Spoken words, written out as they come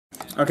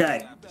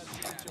Okay.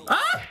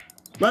 Ah!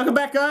 Welcome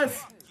back,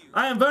 guys.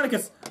 I am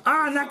Verticus.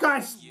 Ah, and that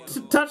guy's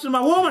touching my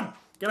woman.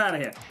 Get out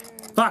of here.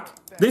 Fuck.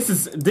 This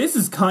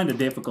is kind of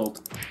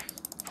difficult.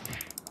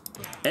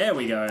 There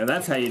we go.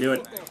 That's how you do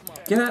it.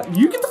 Get out.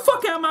 You get the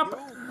fuck out of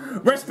my...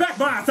 Respect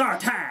my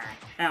authority.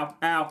 Ow,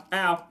 ow,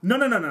 ow. No,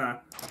 no, no, no, no.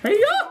 Here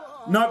you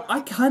go. No,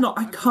 I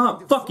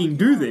can't fucking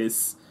do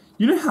this.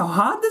 You know how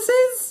hard this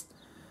is?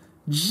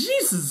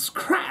 Jesus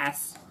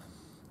Christ.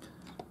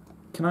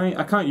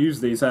 I can't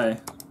use these, hey?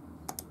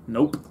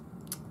 Nope.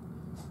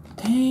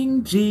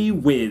 Dang gee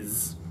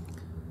whiz.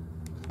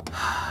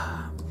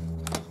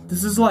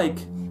 This is like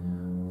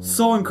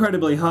so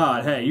incredibly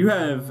hard. Hey, you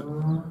have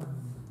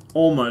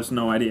almost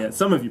no idea.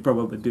 Some of you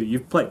probably do.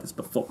 You've played this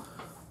before.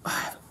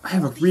 I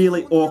have a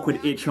really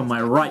awkward itch on my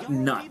right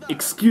nut.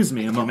 Excuse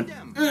me a moment.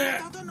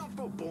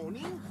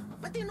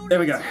 There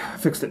we go.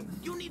 Fixed it.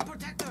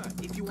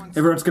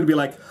 Everyone's gonna be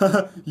like,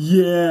 haha,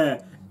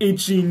 yeah,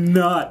 itchy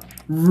nut,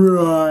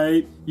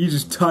 right? You're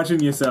just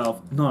touching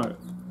yourself. No.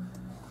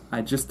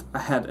 I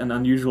had an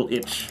unusual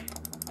itch.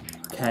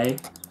 Okay?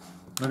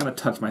 I'm not gonna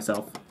touch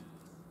myself.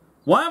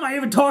 Why am I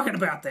even talking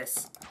about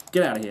this?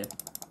 Get out of here.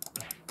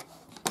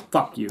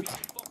 Fuck you.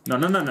 No,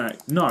 no, no, no,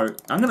 no.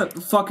 I'm gonna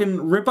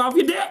fucking rip off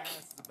your dick!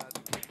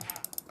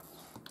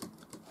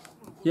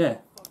 Yeah.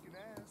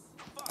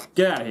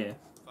 Get out of here.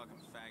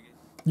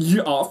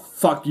 Yeah, oh,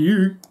 fuck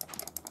you.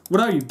 What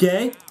are you,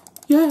 gay?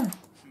 Yeah.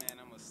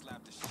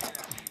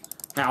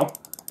 Ow.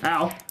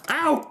 Ow.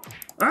 Ow!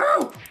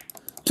 Ow!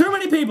 Too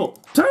many people!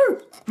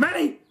 Too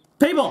many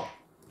people!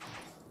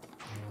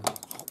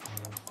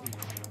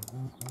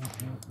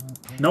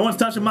 No one's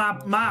touching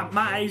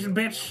my Asian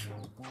bitch.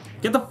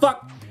 Get the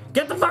fuck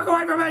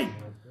away from me!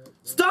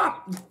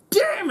 Stop!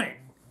 Damn it!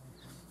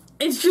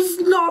 It's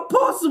just not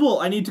possible!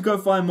 I need to go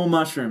find more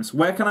mushrooms.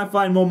 Where can I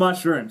find more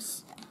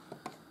mushrooms?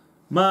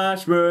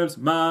 Mushrooms,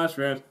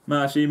 mushrooms,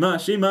 mushy,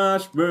 mushy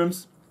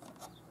mushrooms.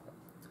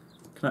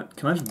 Can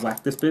I just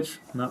whack this bitch?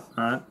 No,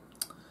 alright.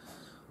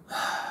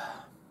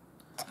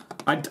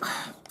 I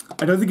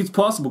don't think it's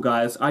possible,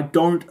 guys. I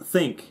don't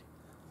think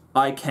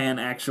I can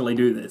actually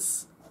do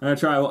this. I'm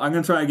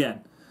gonna try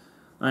again.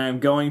 I am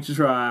going to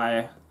try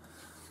a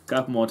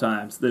couple more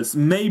times. This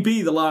may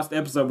be the last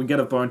episode we get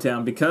of Bone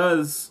Town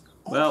because,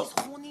 well,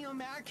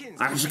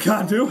 I actually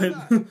can't do it.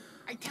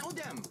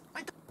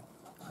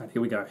 Alright,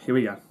 here we go. Here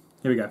we go.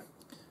 Here we go.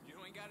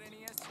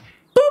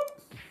 Boop!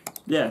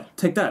 Yeah,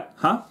 take that.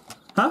 Huh?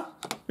 Huh?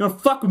 You wanna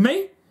fuck with me?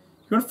 You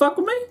wanna fuck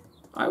with me?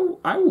 I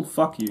will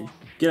fuck you.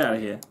 Get out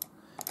of here.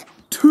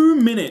 2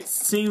 minutes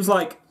seems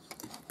like...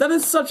 That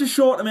is such a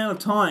short amount of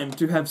time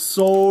to have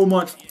so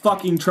much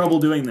fucking trouble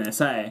doing this,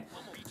 hey?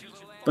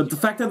 But the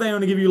fact that they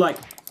only give you like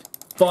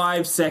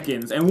 5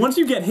 seconds, and once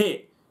you get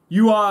hit,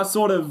 you are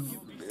sort of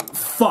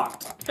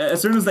fucked.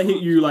 As soon as they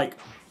hit you like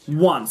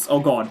once. Oh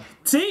god.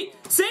 See?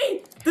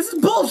 See? This is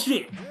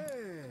bullshit!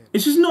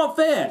 It's just not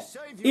fair.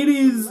 It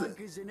is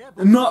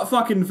not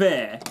fucking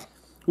fair.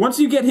 Once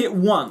you get hit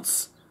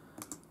once,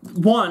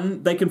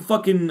 one, they can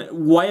fucking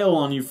wail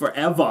on you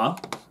forever.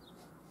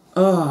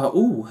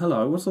 Ooh,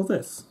 hello, what's all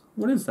this?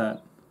 What is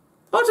that?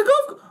 Oh, it's a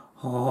golf...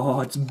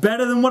 Oh, it's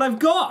better than what I've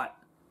got!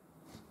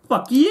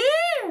 Fuck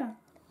yeah!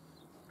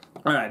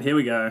 Alright, here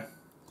we go.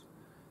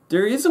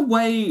 There is a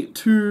way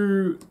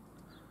to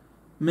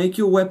make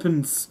your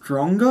weapon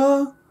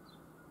stronger,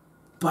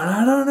 but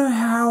I don't know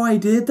how I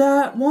did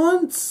that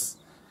once.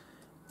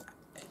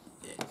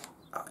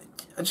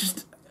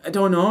 I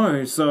don't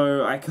know,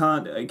 so I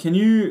can't... Can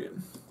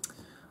you...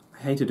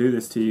 I hate to do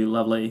this to you,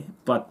 lovely,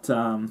 but,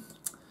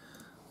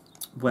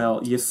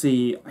 well, you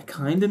see, I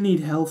kinda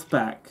need health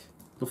back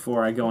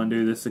before I go and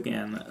do this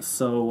again,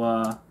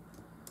 so,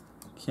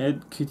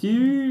 could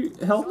you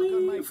help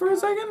me for a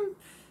second?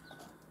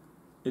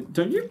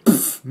 Don't you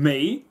pff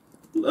me?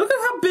 Look at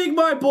how big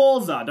my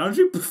balls are, don't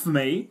you pff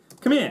me?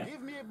 Come here.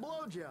 Give me a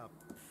blowjob.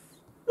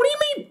 What do you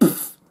mean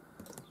pff?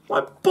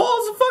 My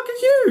balls are fucking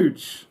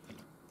huge!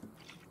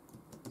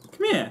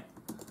 Come here.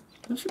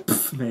 Don't you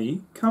pff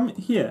me? Come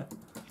here.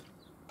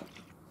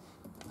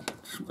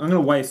 I'm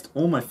gonna waste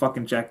all my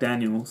fucking Jack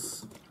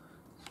Daniels.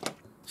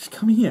 Just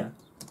come here.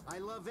 I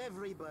love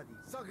everybody.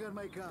 Suck on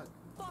my cock.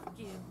 Fuck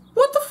you.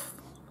 What the f...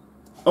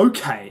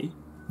 Okay,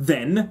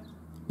 then,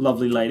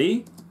 lovely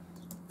lady,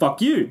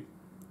 fuck you.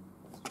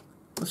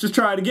 Let's just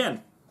try it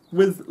again,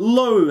 with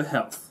low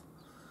health.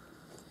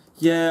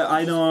 Yeah,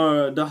 I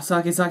know, the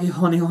saki saki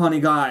honey honey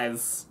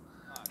guys.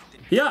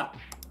 Yeah.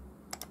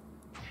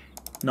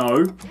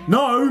 No.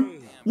 No!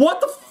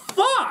 What the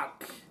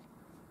fuck?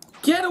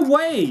 Get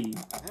away!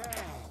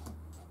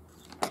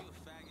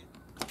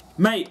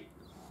 Mate,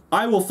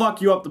 I will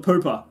fuck you up the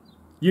pooper.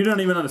 You don't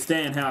even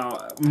understand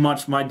how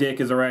much my dick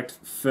is erect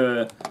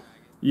for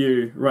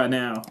you right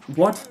now.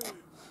 What?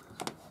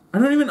 I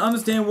don't even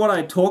understand what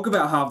I talk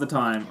about half the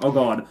time. Oh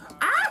god.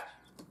 Ah!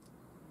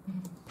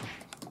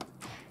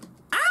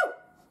 Ow!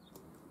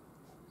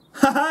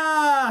 Ha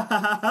ha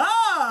ha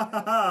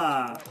ha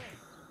ha!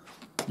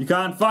 You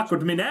can't fuck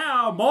with me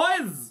now,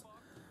 boys!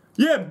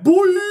 Yeah,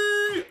 boy!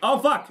 Oh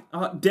fuck!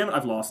 Damn it,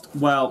 I've lost.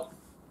 Well,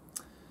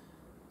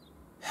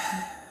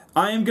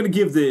 I am gonna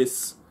give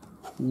this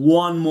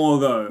one more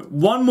go.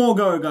 One more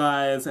go,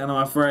 guys, and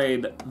I'm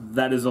afraid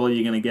that is all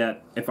you're gonna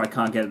get if I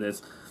can't get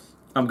this.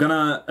 I'm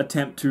gonna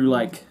attempt to,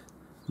 like,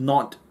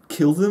 not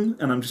kill them,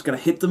 and I'm just gonna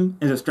hit them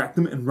and distract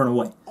them and run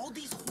away.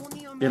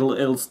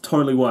 It'll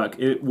totally work.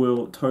 It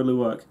will totally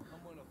work.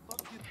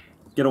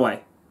 Get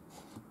away.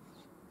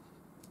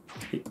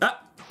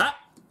 Ah! Ah!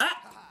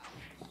 Ah!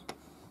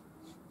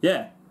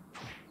 Yeah.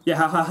 Yeah,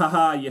 ha ha ha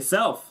ha,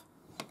 yourself.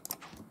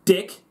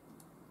 Dick.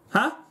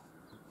 Huh?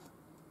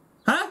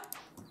 Huh?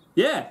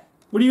 Yeah.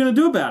 What are you gonna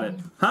do about it?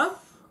 Huh?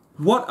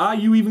 What are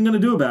you even gonna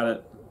do about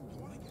it?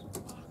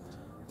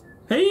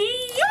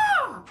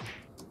 Hey-ya!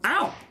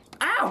 Ow!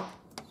 Ow!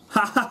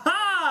 Ha ha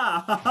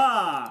ha! Ha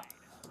ha!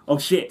 Oh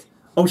shit.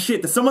 Oh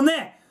shit, there's someone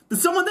there!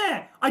 There's someone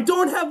there! I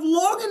don't have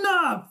long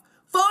enough!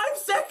 5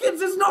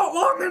 seconds is not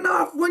long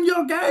enough when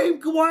your game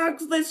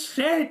works this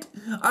shit!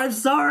 I'm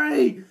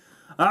sorry!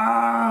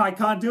 Ah, I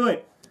can't do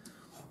it.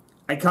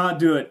 I can't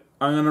do it.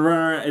 I'm gonna run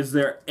around. Is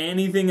there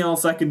anything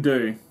else I can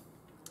do?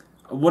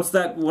 What's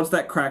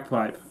that crack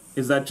pipe?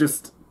 Is that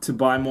just to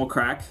buy more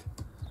crack?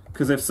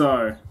 Because if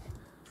so,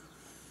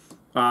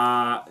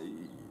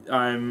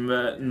 I'm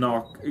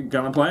not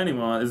gonna play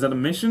anymore. Is that a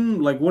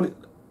mission? Like, what?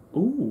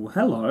 Ooh,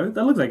 hello.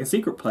 That looks like a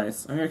secret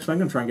place. I'm gonna try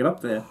and get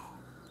up there.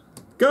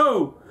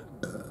 Go!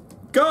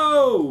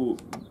 Go!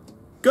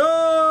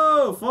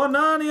 Go! For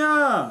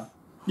Narnia!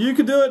 You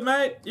can do it,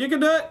 mate! You can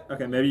do it!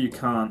 Okay, maybe you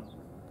can't.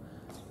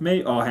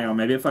 Maybe, oh, hang on.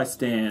 Maybe if I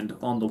stand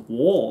on the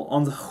wall.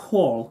 On the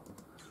wall.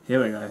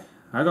 Here we go.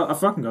 I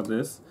fucking got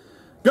this.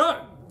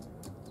 Go!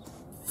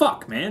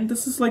 Fuck, man.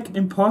 This is, like,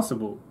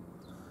 impossible.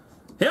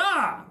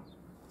 Yeah!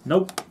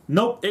 Nope.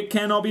 Nope. It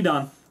cannot be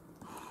done.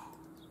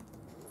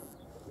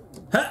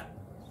 Huh.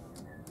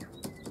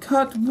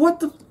 Cut.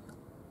 What the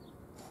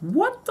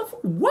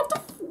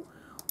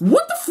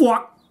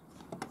fuck?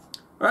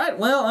 Alright,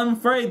 well, I'm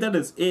afraid that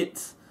is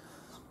it.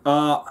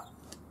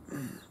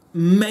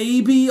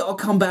 Maybe I'll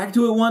come back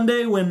to it one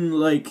day when,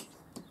 like,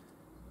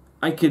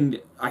 I can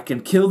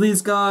kill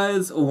these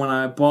guys, or when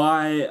I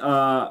buy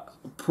a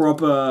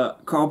proper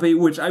copy,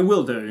 which I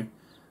will do,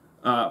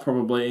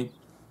 probably.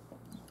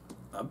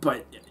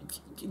 But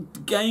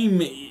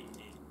game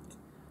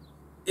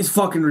is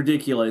fucking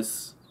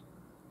ridiculous.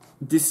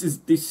 This is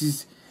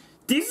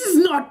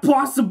not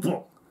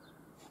possible.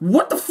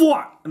 What the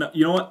fuck? No,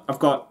 you know what? I've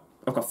got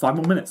 5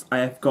 more minutes. I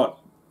have got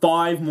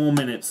 5 more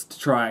minutes to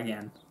try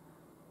again.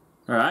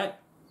 All right?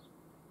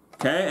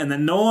 Okay, and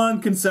then no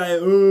one can say,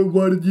 "Oh,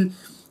 why did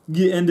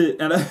you end it?"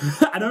 And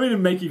I don't mean to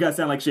make you guys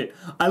sound like shit.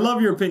 I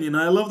love your opinion.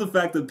 I love the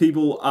fact that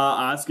people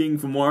are asking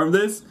for more of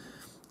this.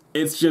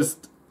 It's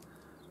just,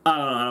 I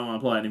don't know. I don't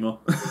want to play anymore.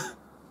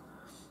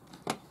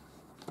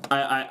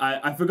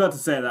 I forgot to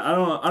say that. I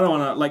don't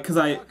want to, like, because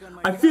I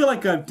feel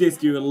like I've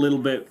dissed you a little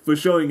bit for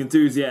showing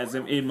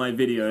enthusiasm in my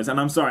videos, and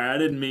I'm sorry. I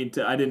didn't mean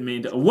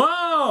to.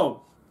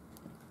 Whoa!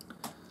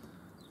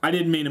 I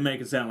didn't mean to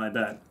make it sound like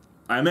that.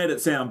 I made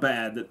it sound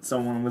bad that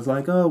someone was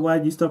like, "Oh,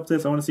 why'd you stop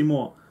this? I want to see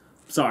more."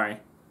 Sorry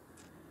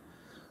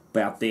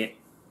about that,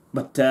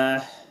 but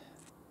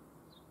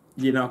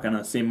you're not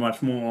gonna see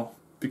much more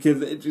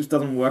because it just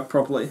doesn't work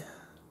properly.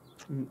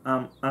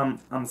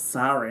 I'm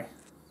sorry.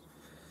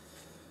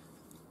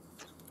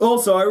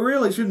 Also, I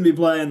really shouldn't be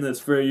playing this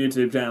for a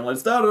YouTube channel. It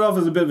started off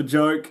as a bit of a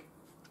joke,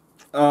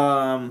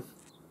 and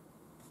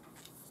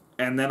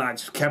then I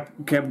just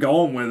kept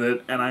going with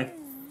it, and I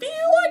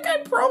feel like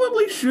I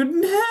probably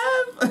shouldn't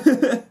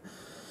have.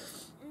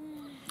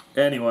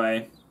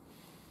 Anyway,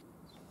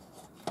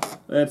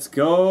 let's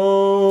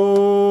go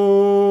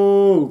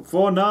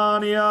for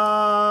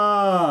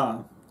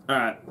Narnia.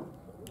 Alright,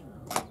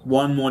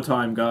 one more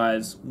time,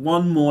 guys.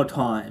 One more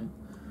time.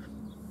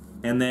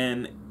 And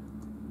then,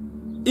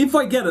 if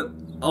I get it,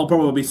 I'll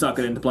probably suck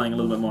it into playing a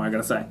little bit more, I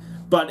gotta say.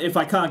 But if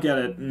I can't get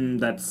it,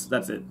 that's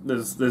it.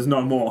 There's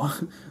no more.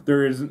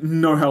 There is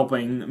no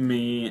helping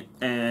me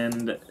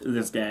and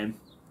this game.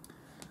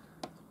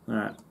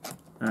 Alright.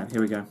 Alright,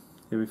 here we go.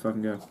 Here we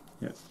fucking go.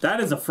 Yeah.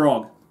 That is a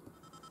frog.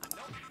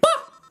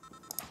 Bah!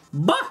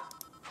 Bah!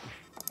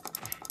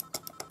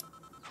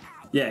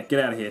 Yeah, get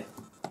out of here.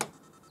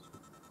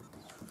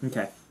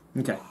 Okay.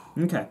 Okay.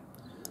 Okay.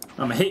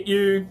 I'm gonna hit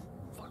you.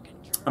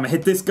 I'm gonna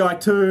hit this guy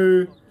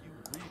too.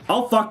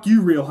 I'll fuck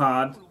you real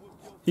hard.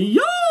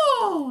 Yeah!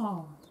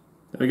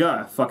 There we go.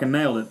 I fucking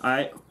nailed it.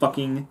 I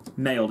fucking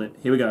nailed it.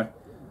 Here we go.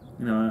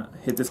 You know,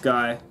 hit this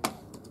guy.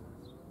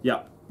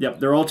 Yep. Yep.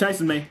 They're all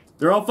chasing me.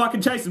 They're all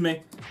fucking chasing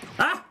me.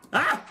 Ah!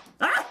 Ah!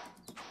 Ah!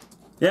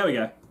 There we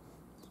go.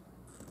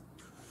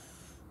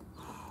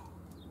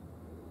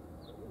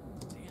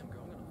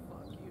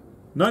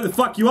 No, the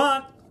fuck you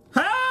aren't.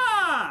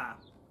 Ha!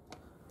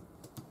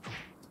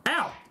 Ow!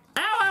 Ow!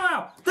 Ow!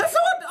 Ow! There's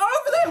someone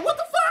over there. What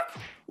the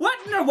fuck? What?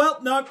 No, well,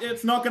 no,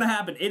 it's not gonna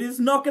happen. It is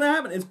not gonna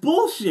happen. It's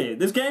bullshit.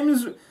 This game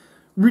is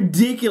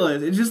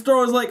ridiculous. It just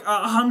throws like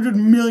 100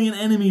 million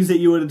enemies at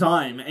you at a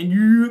time, and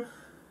you...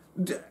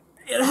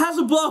 It has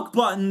a block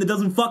button that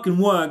doesn't fucking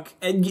work,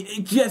 and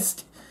it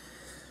just...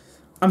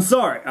 I'm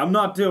sorry. I'm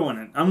not doing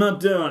it. I'm not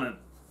doing it.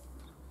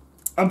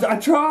 I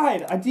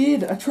tried. I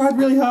did. I tried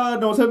really hard.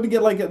 And I was hoping to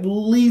get like at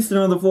least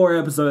another 4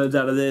 episodes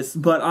out of this,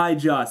 but I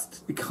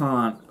just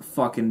can't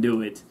fucking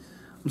do it.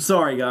 I'm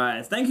sorry,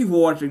 guys. Thank you for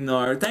watching,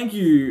 though. Thank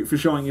you for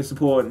showing your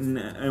support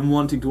and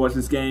wanting to watch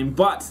this game.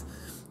 But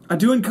I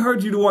do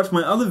encourage you to watch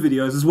my other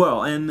videos as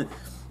well. And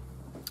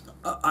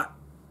I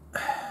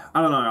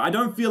don't know. I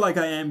don't feel like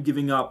I am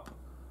giving up.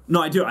 No,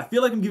 I do. I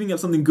feel like I'm giving up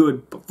something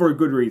good, but for a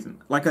good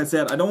reason. Like I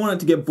said, I don't want it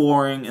to get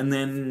boring, and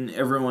then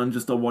everyone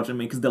just stop watching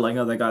me because they're like,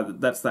 "Oh,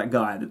 that's that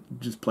guy that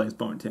just plays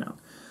Bone Town."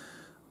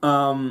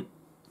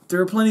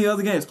 There are plenty of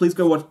other games. Please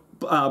go watch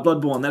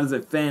Bloodborne. That is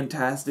a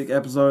fantastic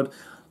episode.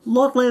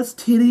 Lot less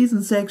titties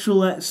and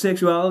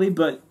sexuality,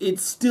 but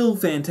it's still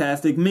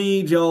fantastic.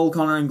 Me, Joel,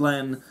 Connor, and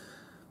Glenn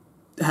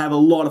have a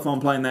lot of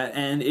fun playing that,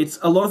 and it's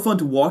a lot of fun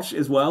to watch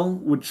as well,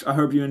 which I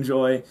hope you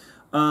enjoy.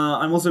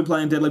 I'm also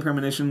playing Deadly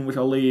Premonition, which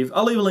I'll leave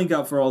a link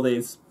up for all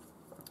these.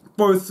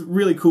 Both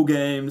really cool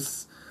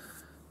games.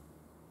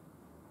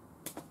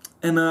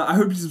 And I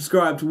hope you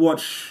subscribe to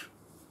watch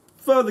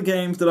further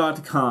games that are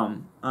to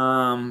come.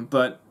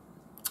 But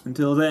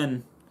until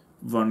then,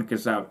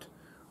 Vonk out.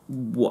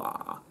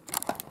 Wah.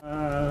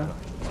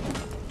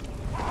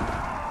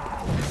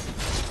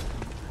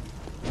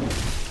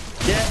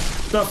 Get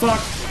the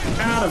fuck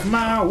out of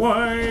my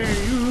way,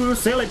 you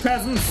silly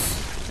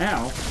peasants!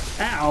 Ow.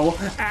 Ow.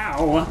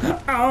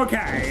 Ow.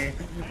 Okay.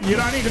 You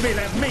don't need to be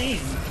that mean.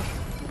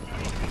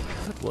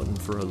 That one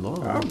for a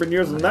long I've been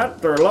using that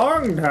for a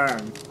long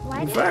time.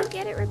 Why didn't you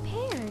get it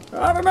repaired?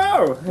 I don't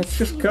know. It's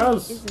just TV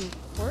cause is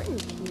important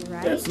to you,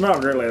 right? it's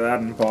not really that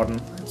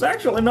important. It's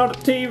actually not a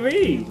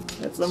TV.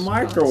 It's a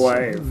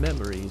microwave.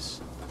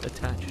 memories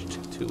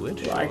attached to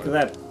it. Like sure.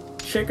 that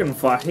chicken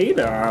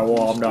fajita I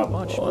warmed up.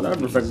 Oh,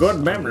 that was a good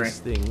memory.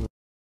 Thing